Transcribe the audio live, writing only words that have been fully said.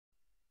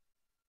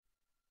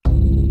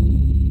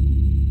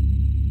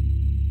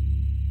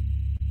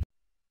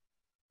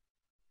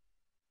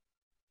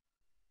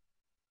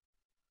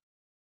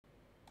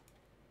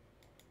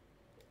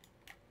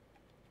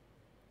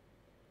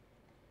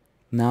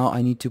Now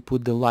I need to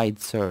put the light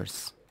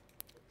source.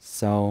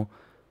 So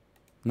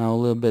now a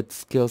little bit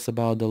skills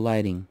about the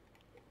lighting.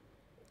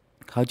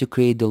 How to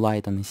create the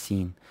light on the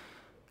scene.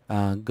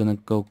 Gonna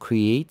go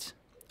create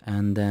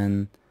and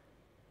then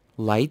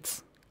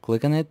lights,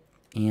 click on it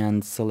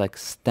and select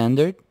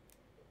standard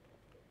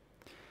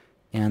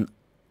and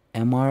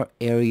MR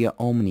area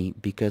omni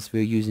because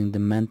we're using the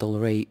mental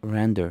ray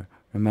render.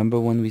 Remember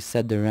when we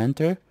set the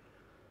render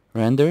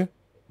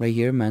right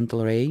here,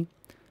 mental ray?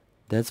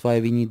 That's why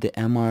we need the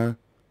MR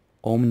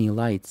omni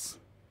lights.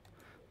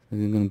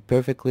 We're going to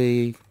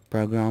perfectly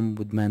program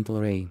with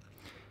mental ray.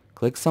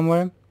 Click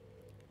somewhere,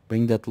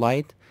 bring that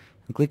light,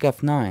 and click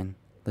F9.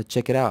 Let's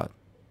check it out.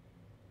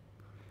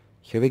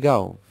 Here we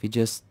go. We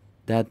just,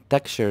 that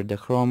texture, the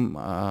chrome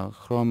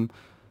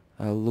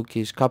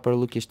lookish, copper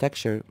lookish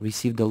texture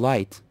received the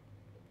light.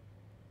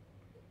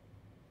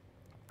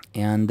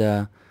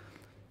 And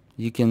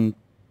you can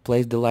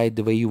place the light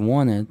the way you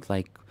want it,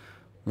 like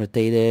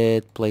rotate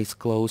it, place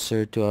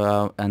closer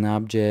to an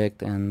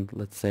object, and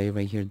let's say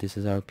right here this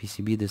is our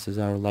PCB, this is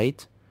our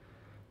light,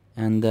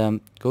 and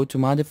go to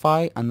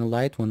modify on the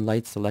light. When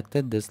light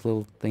selected, this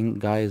little thing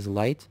guy is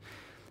light,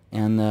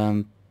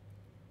 and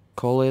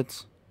call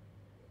it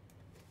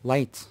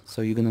light,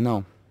 so you're gonna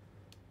know.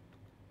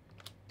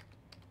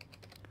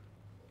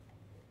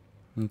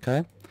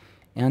 Okay,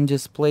 and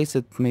just place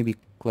it maybe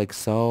like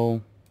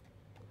so.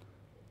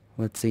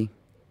 Let's see.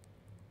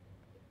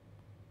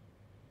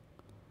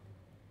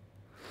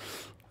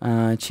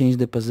 Change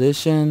the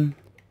position.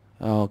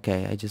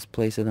 Okay, I just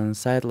place it on the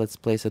side. Let's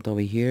place it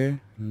over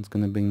here, and it's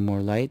gonna bring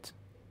more light.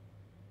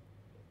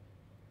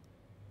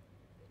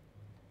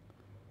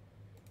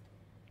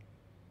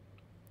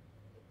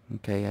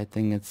 Okay, I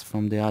think it's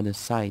from the other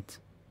side.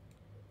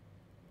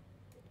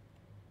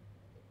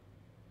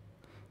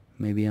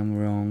 Maybe I'm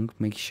wrong.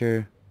 Make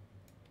sure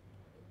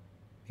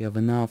we have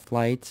enough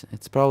light.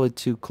 It's probably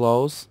too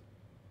close.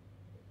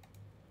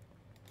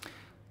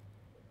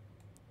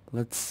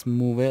 Let's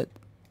move it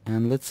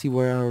and let's see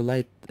where our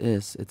light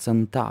is. It's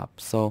on top,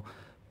 so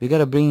we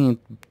gotta bring it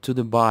to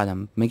the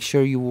bottom. Make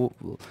sure you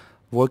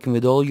working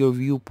with all your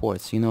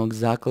viewports. You know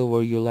exactly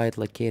where your light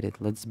located.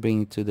 Let's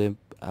bring it to the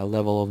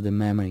level of the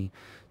memory.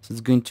 So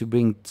it's going to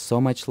bring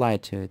so much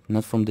light to it,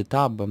 not from the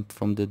top but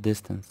from the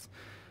distance.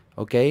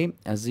 Okay,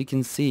 as you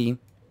can see,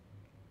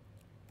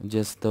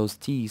 just those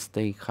T's,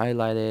 they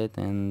highlighted,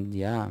 and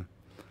yeah,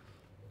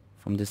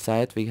 from the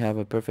side we have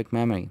a perfect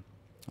memory.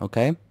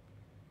 Okay,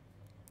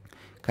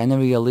 kind of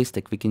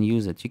realistic. We can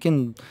use it. You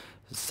can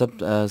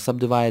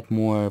subdivide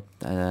more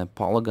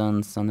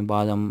polygons on the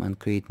bottom and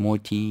create more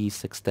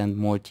T's, extend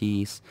more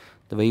T's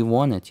the way you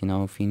want it, you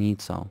know, if you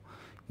need so.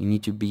 You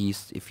need to be,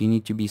 if you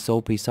need to be so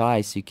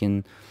precise, you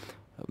can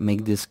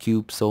make this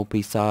cube so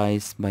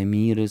precise by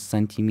meters,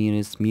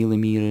 centimeters,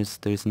 millimeters.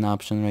 There's an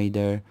option right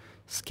there.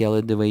 Scale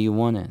it the way you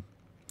want it.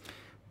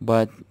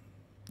 But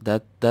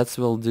that's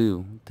will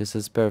do. This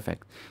is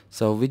perfect.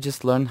 So we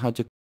just learned how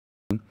to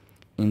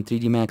in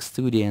 3D Max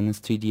Studio and it's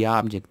 3D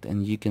object,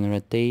 and you can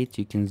rotate,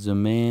 you can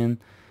zoom in,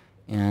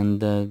 and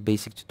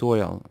basic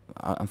tutorial.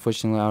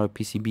 Unfortunately our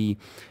PCB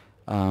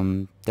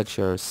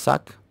textures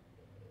suck,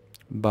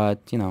 but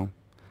you know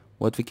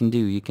what we can do.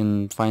 You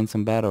can find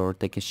some better or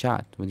take a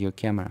shot with your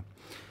camera.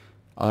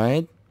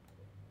 Alright,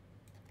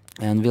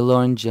 and we'll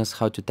learn just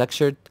how to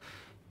texture it,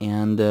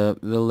 and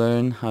we'll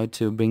learn how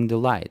to bring the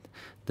light.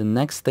 The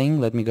next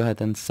thing, let me go ahead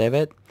and save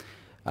it.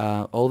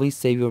 Always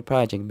save your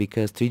project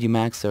because 3D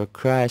Max are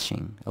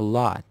crashing a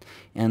lot.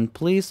 And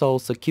please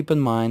also keep in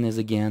mind, as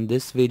again,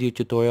 this video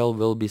tutorial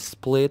will be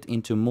split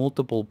into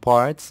multiple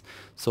parts,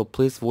 so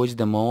please watch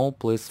them all.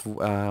 Please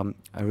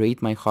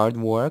rate my hard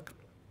work.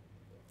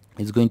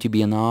 It's going to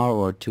be an hour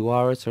or 2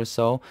 hours or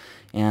so.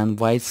 And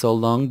why so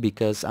long?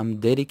 Because I'm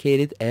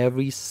dedicated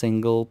every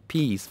single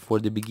piece for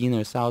the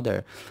beginners out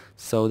there,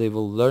 so they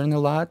will learn a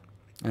lot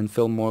and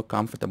feel more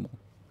comfortable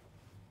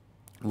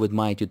with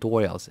my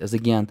tutorials. As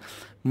again,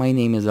 my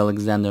name is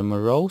Alexander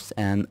Moroz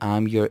and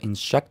I'm your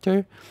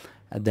instructor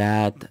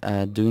that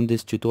doing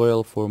this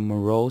tutorial for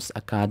Moroz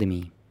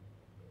Academy.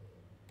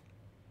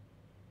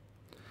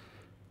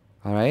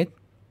 Alright,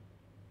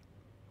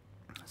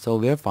 so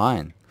we're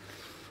fine.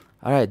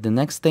 Alright, the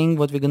next thing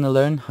what we're gonna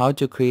learn, how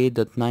to create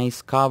that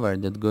nice cover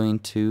that's going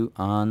to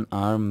on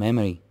our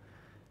memory.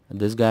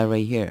 This guy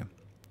right here,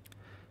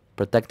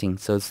 protecting,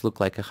 so it's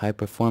look like a high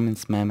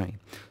performance memory.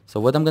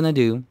 So what I'm gonna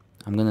do,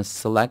 I'm gonna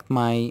select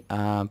my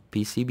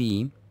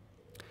PCB.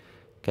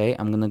 Okay,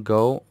 I'm gonna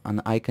go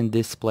on icon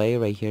display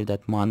right here,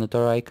 that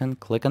monitor icon,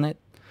 click on it,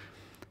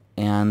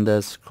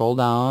 and scroll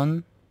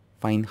down,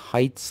 find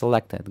height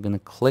selected. I'm gonna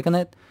click on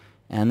it,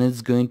 and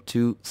it's going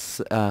to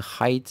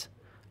hide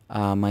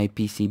my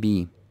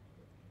PCB,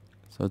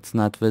 so it's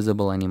not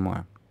visible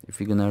anymore. If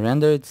you're gonna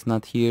render, it's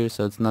not here,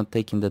 so it's not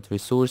taking that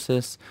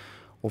resources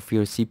of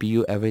your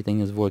CPU.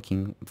 Everything is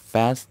working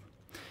fast.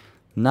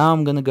 Now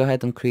I'm gonna go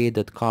ahead and create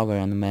that cover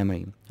on the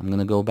memory. I'm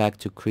gonna go back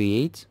to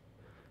create,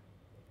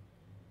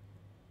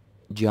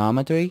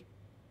 geometry,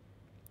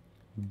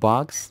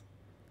 box,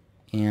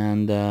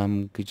 and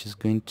we're just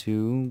going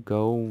to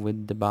go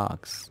with the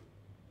box.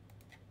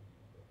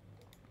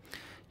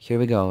 Here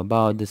we go,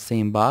 about the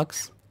same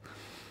box.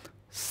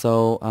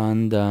 So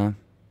and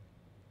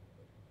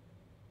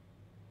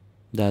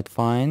that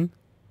fine.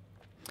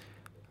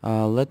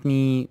 Let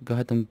me go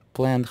ahead and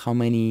plan how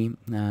many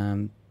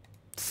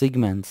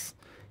segments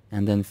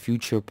and then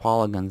future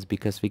polygons,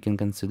 because we can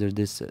consider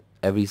this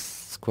every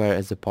square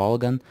as a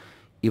polygon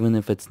even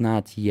if it's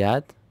not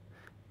yet.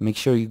 Make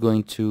sure you're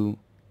going to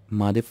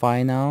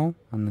modify now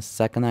on the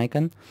second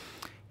icon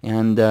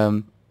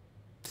and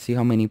see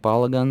how many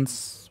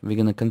polygons. We're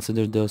gonna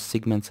consider those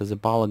segments as a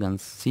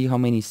polygons. See how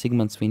many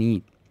segments we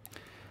need.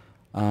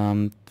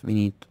 We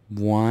need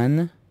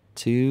 1,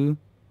 2,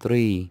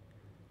 3.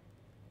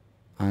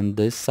 On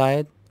this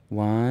side,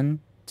 1,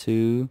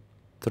 2,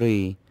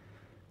 3.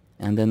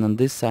 And then on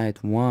this side,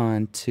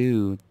 1,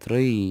 2,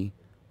 3,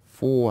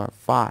 4,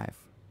 5.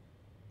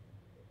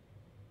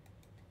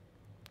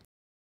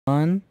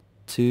 1,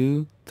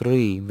 2,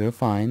 3. We're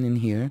fine in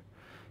here.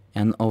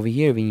 And over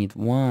here we need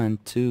 1,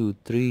 2,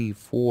 3,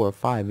 4,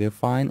 5. We're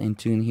fine, and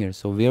 2 in here.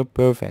 So we're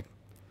perfect.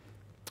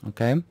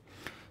 Okay.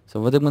 So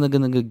what I'm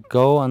gonna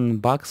go on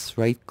box,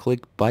 right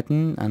click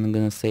button, and I'm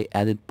gonna say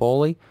edit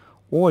poly,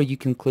 or you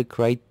can click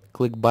right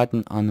click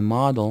button on the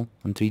model,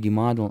 on 3D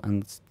model,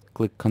 and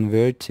click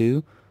convert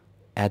to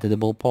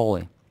editable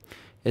poly.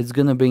 It's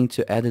gonna bring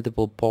to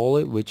editable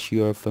poly, which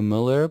you're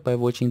familiar by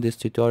watching this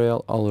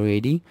tutorial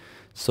already.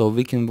 So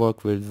we can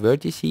work with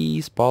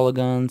vertices,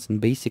 polygons, and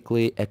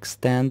basically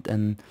extend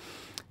and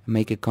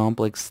make a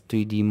complex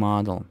 3D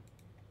model.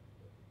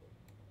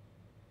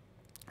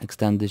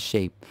 Extend the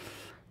shape.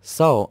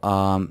 So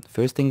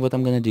first thing what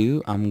I'm gonna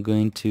do, I'm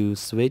going to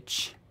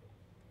switch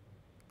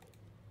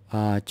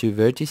to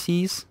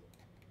vertices,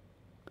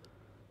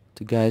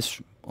 to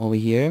guys over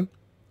here.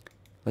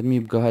 Let me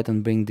go ahead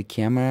and bring the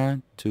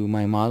camera to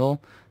my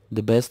model.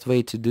 The best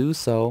way to do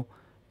so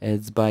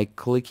is by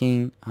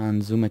clicking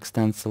on zoom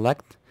extend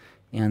select,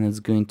 and it's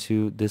going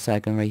to this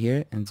icon right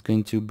here, and it's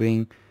going to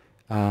bring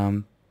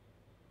the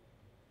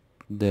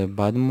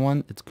bottom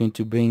one. It's going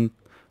to bring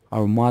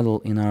our model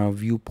in our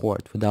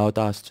viewport without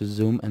us to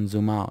zoom and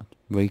zoom out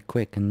very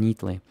quick and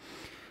neatly.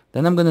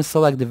 Then I'm going to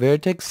select the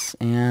vertex,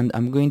 and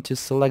I'm going to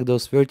select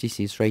those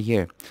vertices right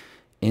here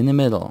in the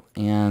middle,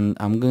 and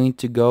I'm going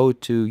to go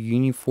to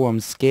uniform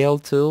scale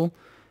tool,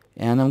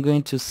 and I'm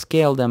going to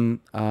scale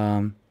them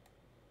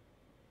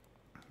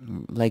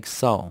like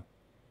so.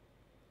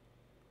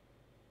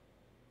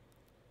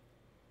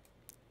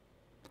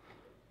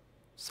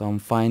 So I'm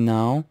fine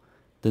now.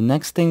 The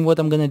next thing what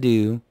I'm gonna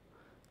do,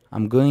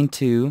 I'm going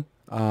to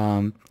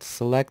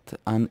select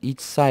on each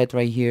side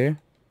right here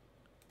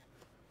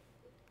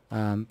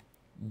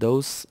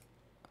those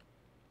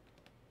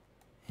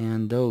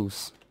and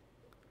those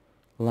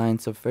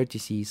lines of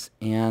vertices,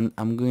 and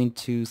I'm going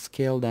to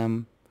scale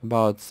them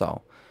about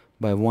so,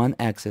 by one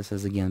axis,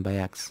 as again by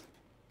x.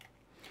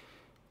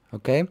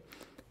 Okay,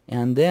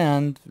 and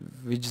then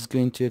we're just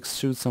going to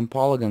extrude some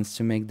polygons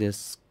to make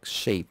this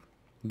shape.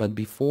 But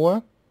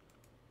before,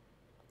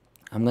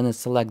 I'm gonna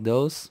select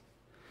those.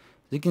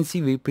 As you can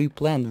see, we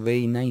pre-planned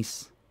very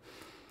nice,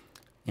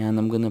 and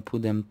I'm gonna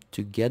put them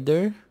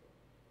together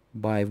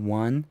by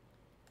one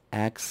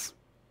axis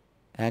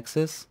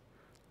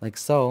like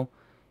so.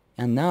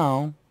 And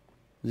now,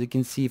 as you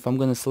can see, if I'm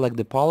gonna select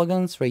the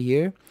polygons right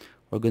here,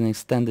 we're gonna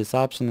extend this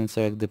option and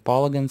select the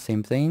polygon,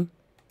 same thing.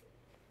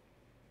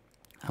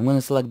 I'm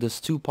gonna select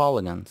those two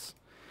polygons,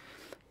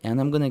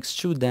 and I'm gonna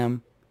extrude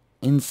them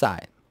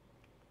inside.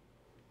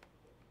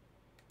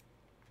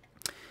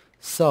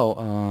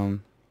 So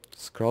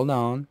scroll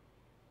down,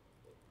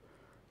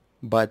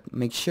 but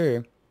make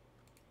sure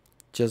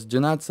just do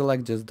not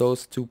select just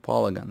those two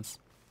polygons,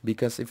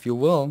 because if you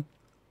will,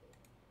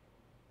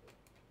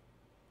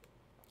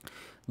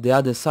 the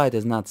other side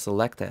is not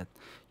selected.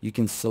 You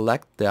can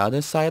select the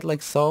other side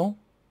like so,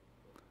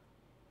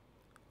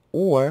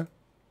 or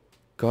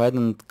go ahead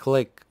and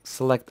click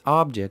select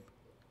object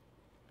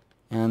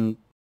and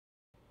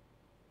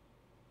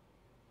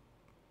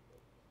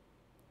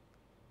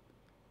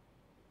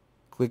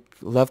click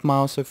left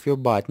mouse of your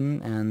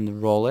button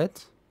and roll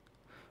it,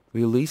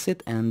 release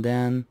it, and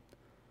then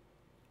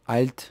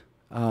Alt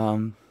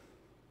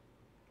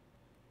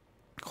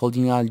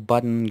holding Alt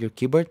button on your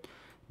keyboard,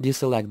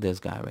 deselect this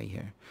guy right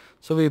here.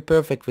 So we're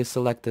perfect. We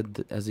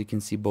selected, as you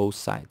can see, both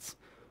sides,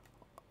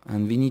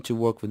 and we need to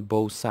work with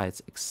both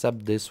sides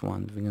except this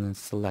one. We're gonna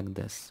select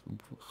this,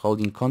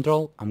 holding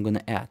Control. I'm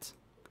gonna add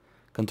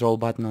Control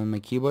button on my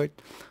keyboard.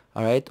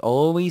 Alright,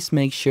 always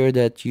make sure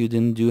that you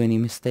didn't do any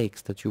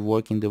mistakes, that you're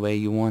working the way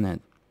you want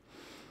it.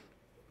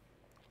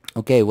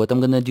 Okay, what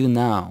I'm gonna do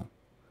now,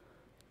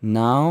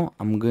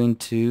 I'm going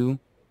to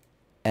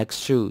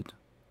extrude,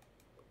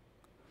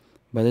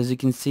 but as you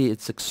can see,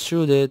 it's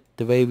extruded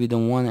the way we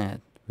don't want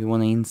it. We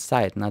want it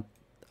inside, not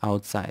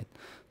outside.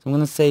 So I'm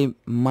gonna say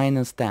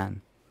 -10.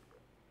 I'm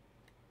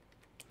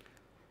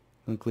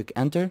gonna click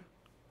enter.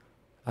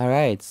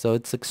 Alright, so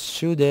it's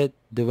extruded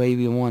the way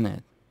we want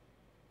it.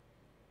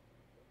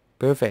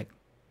 Perfect.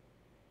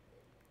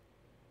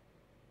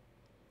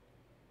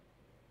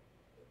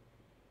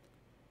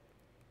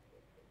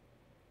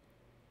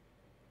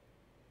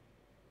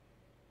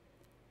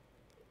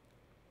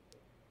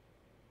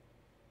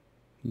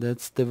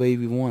 That's the way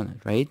we want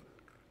it, right?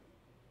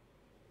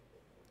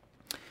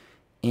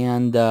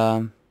 And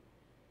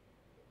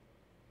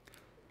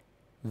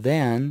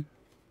then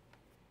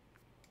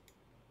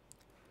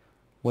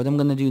what I'm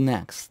gonna do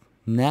next?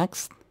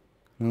 Next,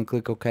 I'm gonna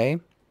click OK.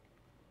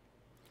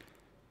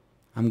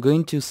 I'm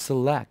going to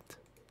select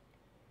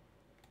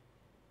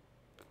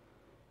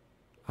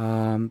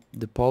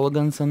the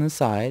polygons on the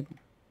side,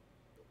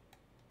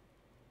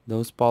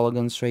 those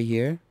polygons right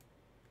here,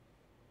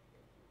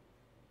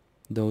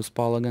 those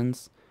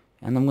polygons,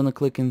 and I'm gonna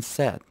click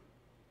Inset.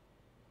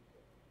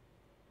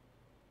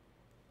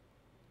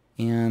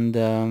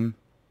 And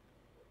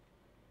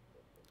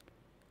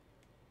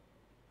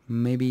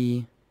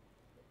maybe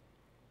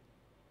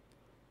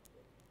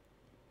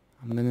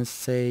I'm gonna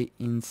say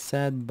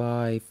Inset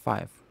by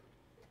 5.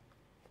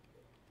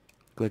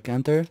 Click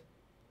Enter.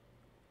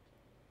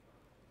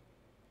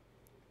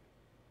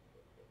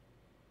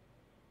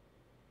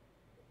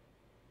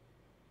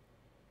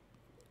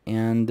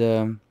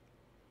 And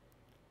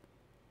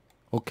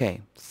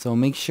okay, so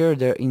make sure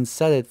they're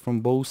insetted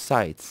from both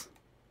sides,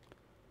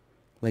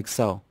 like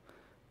so.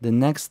 The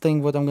next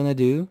thing what I'm gonna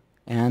do,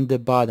 and the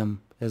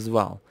bottom as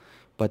well,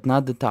 but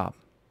not the top.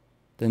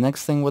 The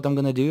next thing what I'm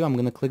gonna do, I'm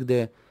gonna click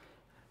the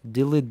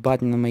delete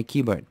button on my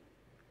keyboard.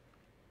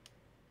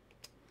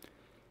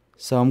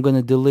 So I'm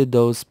gonna delete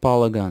those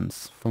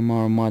polygons from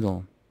our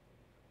model,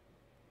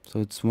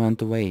 so it's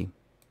went away.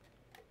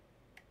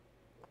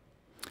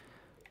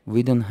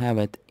 We don't have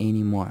it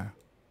anymore,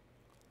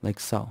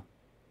 like so.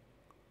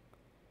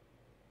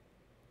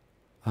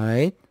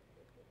 Alright,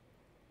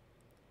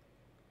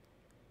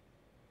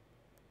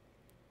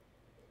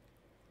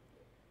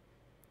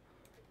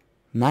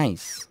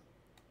 nice.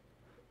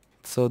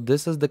 So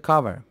this is the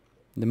cover,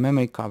 the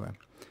memory cover.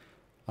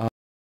 I'm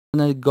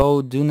gonna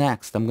go do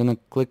next. I'm gonna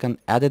click on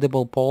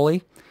editable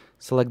poly,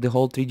 select the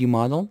whole 3D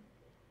model,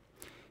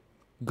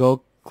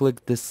 go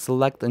click the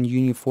select on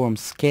uniform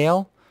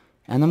scale,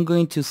 and I'm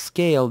going to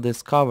scale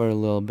this cover a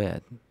little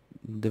bit,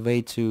 the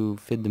way to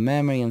fit the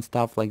memory and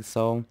stuff like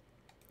so.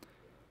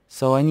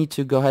 So I need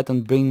to go ahead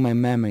and bring my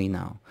memory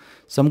now.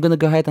 So I'm gonna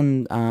go ahead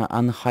and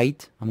on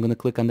height, I'm gonna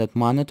click on that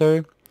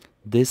monitor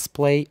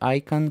display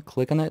icon,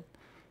 click on it,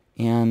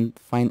 and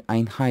find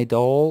hide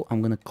all.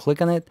 I'm gonna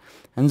click on it,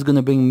 and it's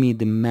gonna bring me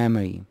the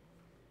memory.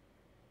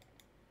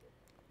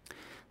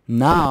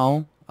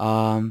 Now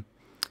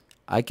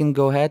I can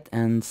go ahead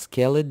and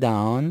scale it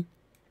down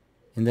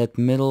in that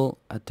middle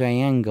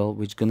triangle,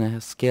 which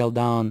gonna scale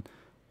down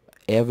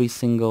every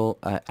single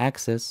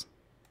axis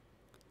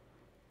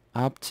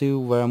up to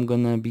where I'm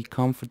gonna be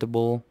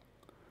comfortable,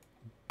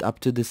 up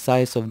to the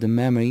size of the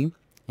memory.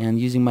 And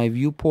using my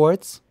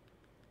viewports,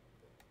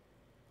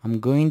 I'm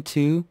going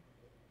to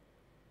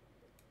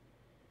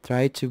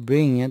try to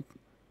bring it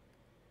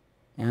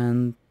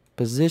and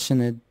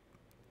position it.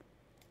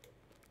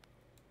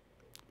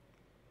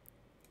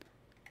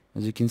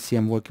 As you can see,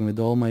 I'm working with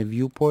all my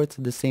viewports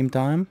at the same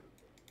time.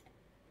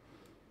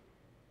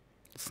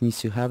 This needs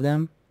to have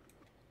them.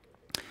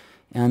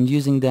 And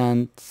using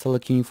the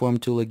select uniform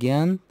tool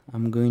again,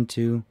 I'm going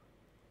to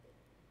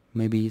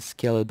maybe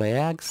scale it by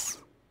X,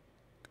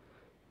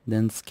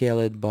 then scale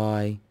it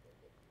by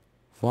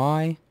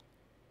Y,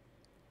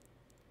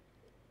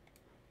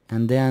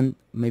 and then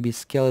maybe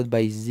scale it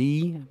by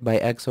Z, by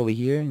X over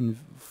here in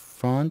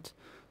front.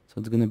 So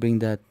it's gonna bring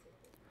that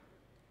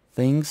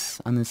things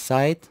on the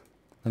side.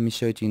 Let me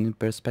show it to you in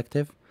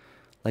perspective,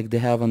 like they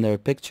have on their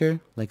picture,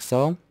 like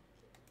so.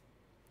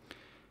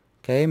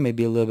 Okay,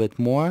 maybe a little bit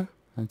more.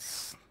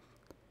 That's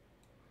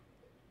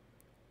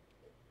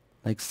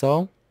like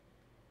so.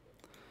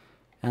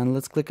 And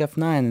let's click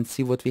F9 and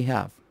see what we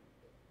have.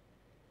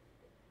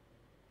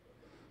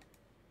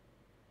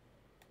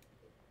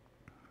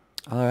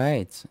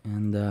 Alright,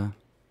 and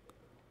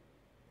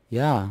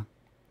yeah,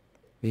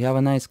 we have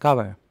a nice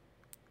cover.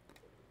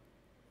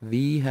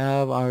 We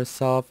have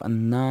ourselves a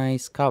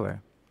nice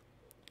cover.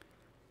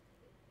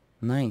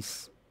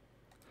 Nice.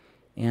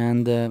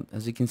 And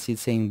as you can see,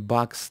 it's saying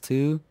box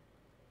 2.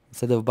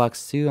 Instead of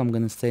box 2, I'm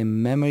gonna say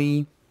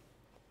memory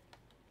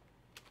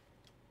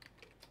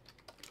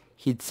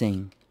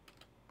heatsink.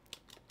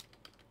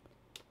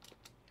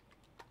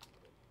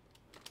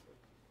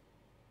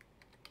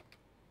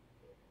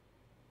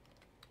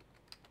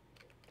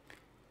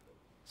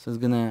 So it's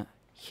gonna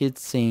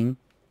heatsink,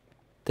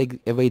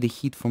 take away the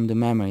heat from the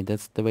memory.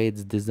 That's the way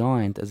it's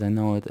designed, as I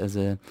know it as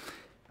a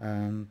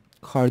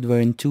hardware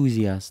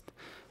enthusiast.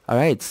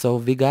 Alright, so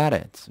we got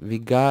it. We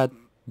got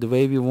the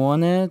way we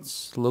want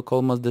it. Look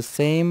almost the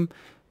same.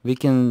 We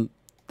can,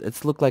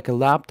 it's look like a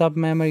laptop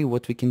memory.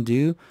 What we can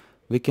do,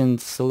 we can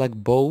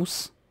select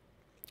both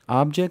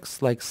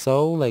objects like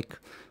so. Like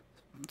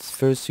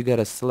first you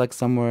gotta select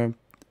somewhere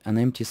an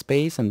empty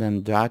space, and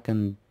then drag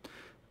and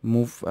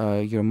move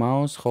your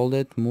mouse, hold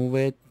it, move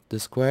it, the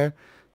square,